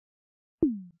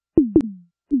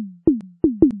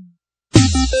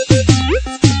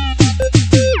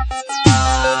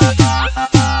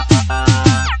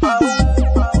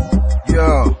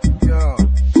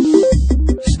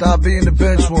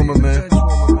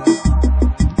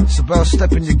about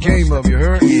stepping your game up, you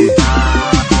heard? Yeah.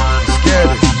 Scared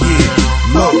it, yeah.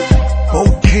 Look,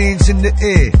 both hands in the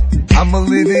air. I'ma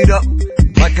live it up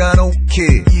like I don't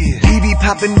care. Yeah. We be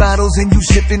popping bottles and you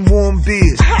sipping warm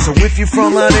beers. So if you're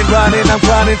from riding, I'm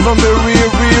grinding from the rear.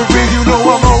 You know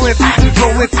I'm rolling,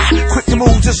 quick to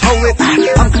move, just hold it.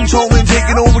 I'm controlling,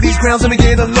 taking over these grounds, let me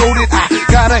get unloaded.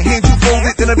 Got a hand you fold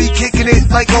it, then I be kicking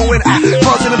it like Owen.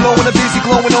 Buzzing and blowing, I'm busy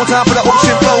glowing on top of the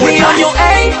ocean flowing. We on your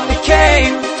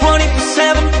AK,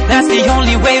 24/7. That's the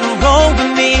only way to roll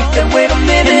with me. Then wait a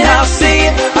minute, and I'll see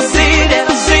it, I see it, and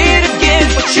I'll see it again.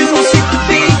 But you don't seem to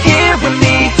be here with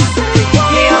me.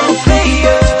 Yeah, I'm a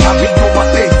player. I be on my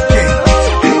A game.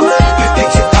 Hey,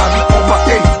 I be on my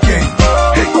A game.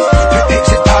 Hey,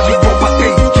 I be on my A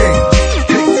game.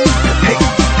 Hey,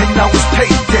 and now it's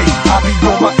payday. I be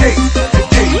on my A.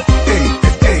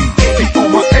 Be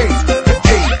on my A. Be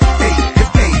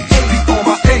on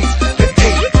my A.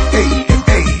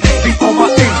 Be on my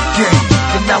A game.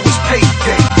 And now it's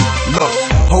payday. Look,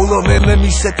 hold up, man, let me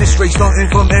set this straight. Starting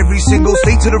from every single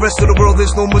state to the rest of the world,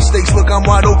 there's no mistakes. Look, I'm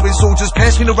wide open, so just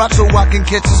pass me the rock so I can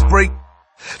catch this break.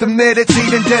 The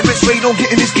meditate and demonstrate on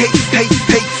getting this cake. Hey,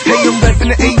 I'm repping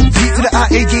the A-T to the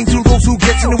I-A game. To those who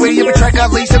gets in the way, every track I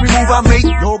lace, every move I make.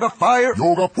 Yoga fire,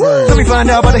 yoga flame. Let me find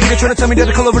out about the hater trying to tell me that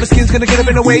the color of the skin's gonna get up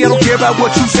in the way. I don't care about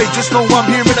what you say, just know I'm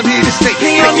here and I'm here to stay.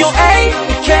 Me on your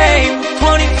AK,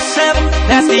 24/7.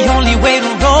 That's the only way to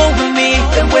roll with me.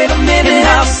 Then wait a minute, and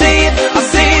I'll see it, I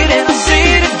see it, and I'll see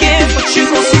it again. But you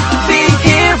don't seem to be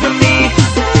here with me.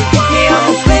 Yeah, I'm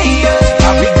a player.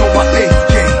 I be on my A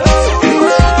game.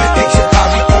 I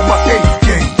be on my A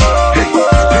game.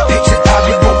 I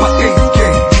be on my A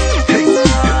game.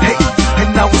 And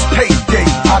now it's payday.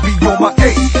 I be on my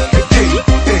A.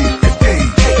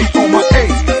 Be on my A.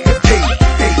 Be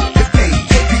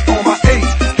on my A.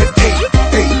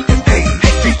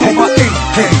 Be on my A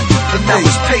game. And now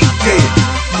it's payday.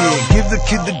 Yeah, give the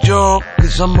kid the job,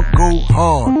 cause I'ma go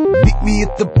hard. Meet me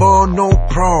at the bar, no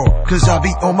problem, cause I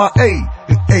be on my A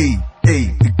game.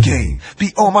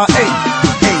 Be on my A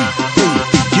game.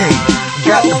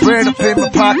 Got the bread up in my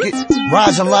pocket,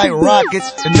 rising like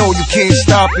rockets, and no, you can't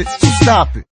stop it, so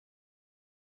stop it.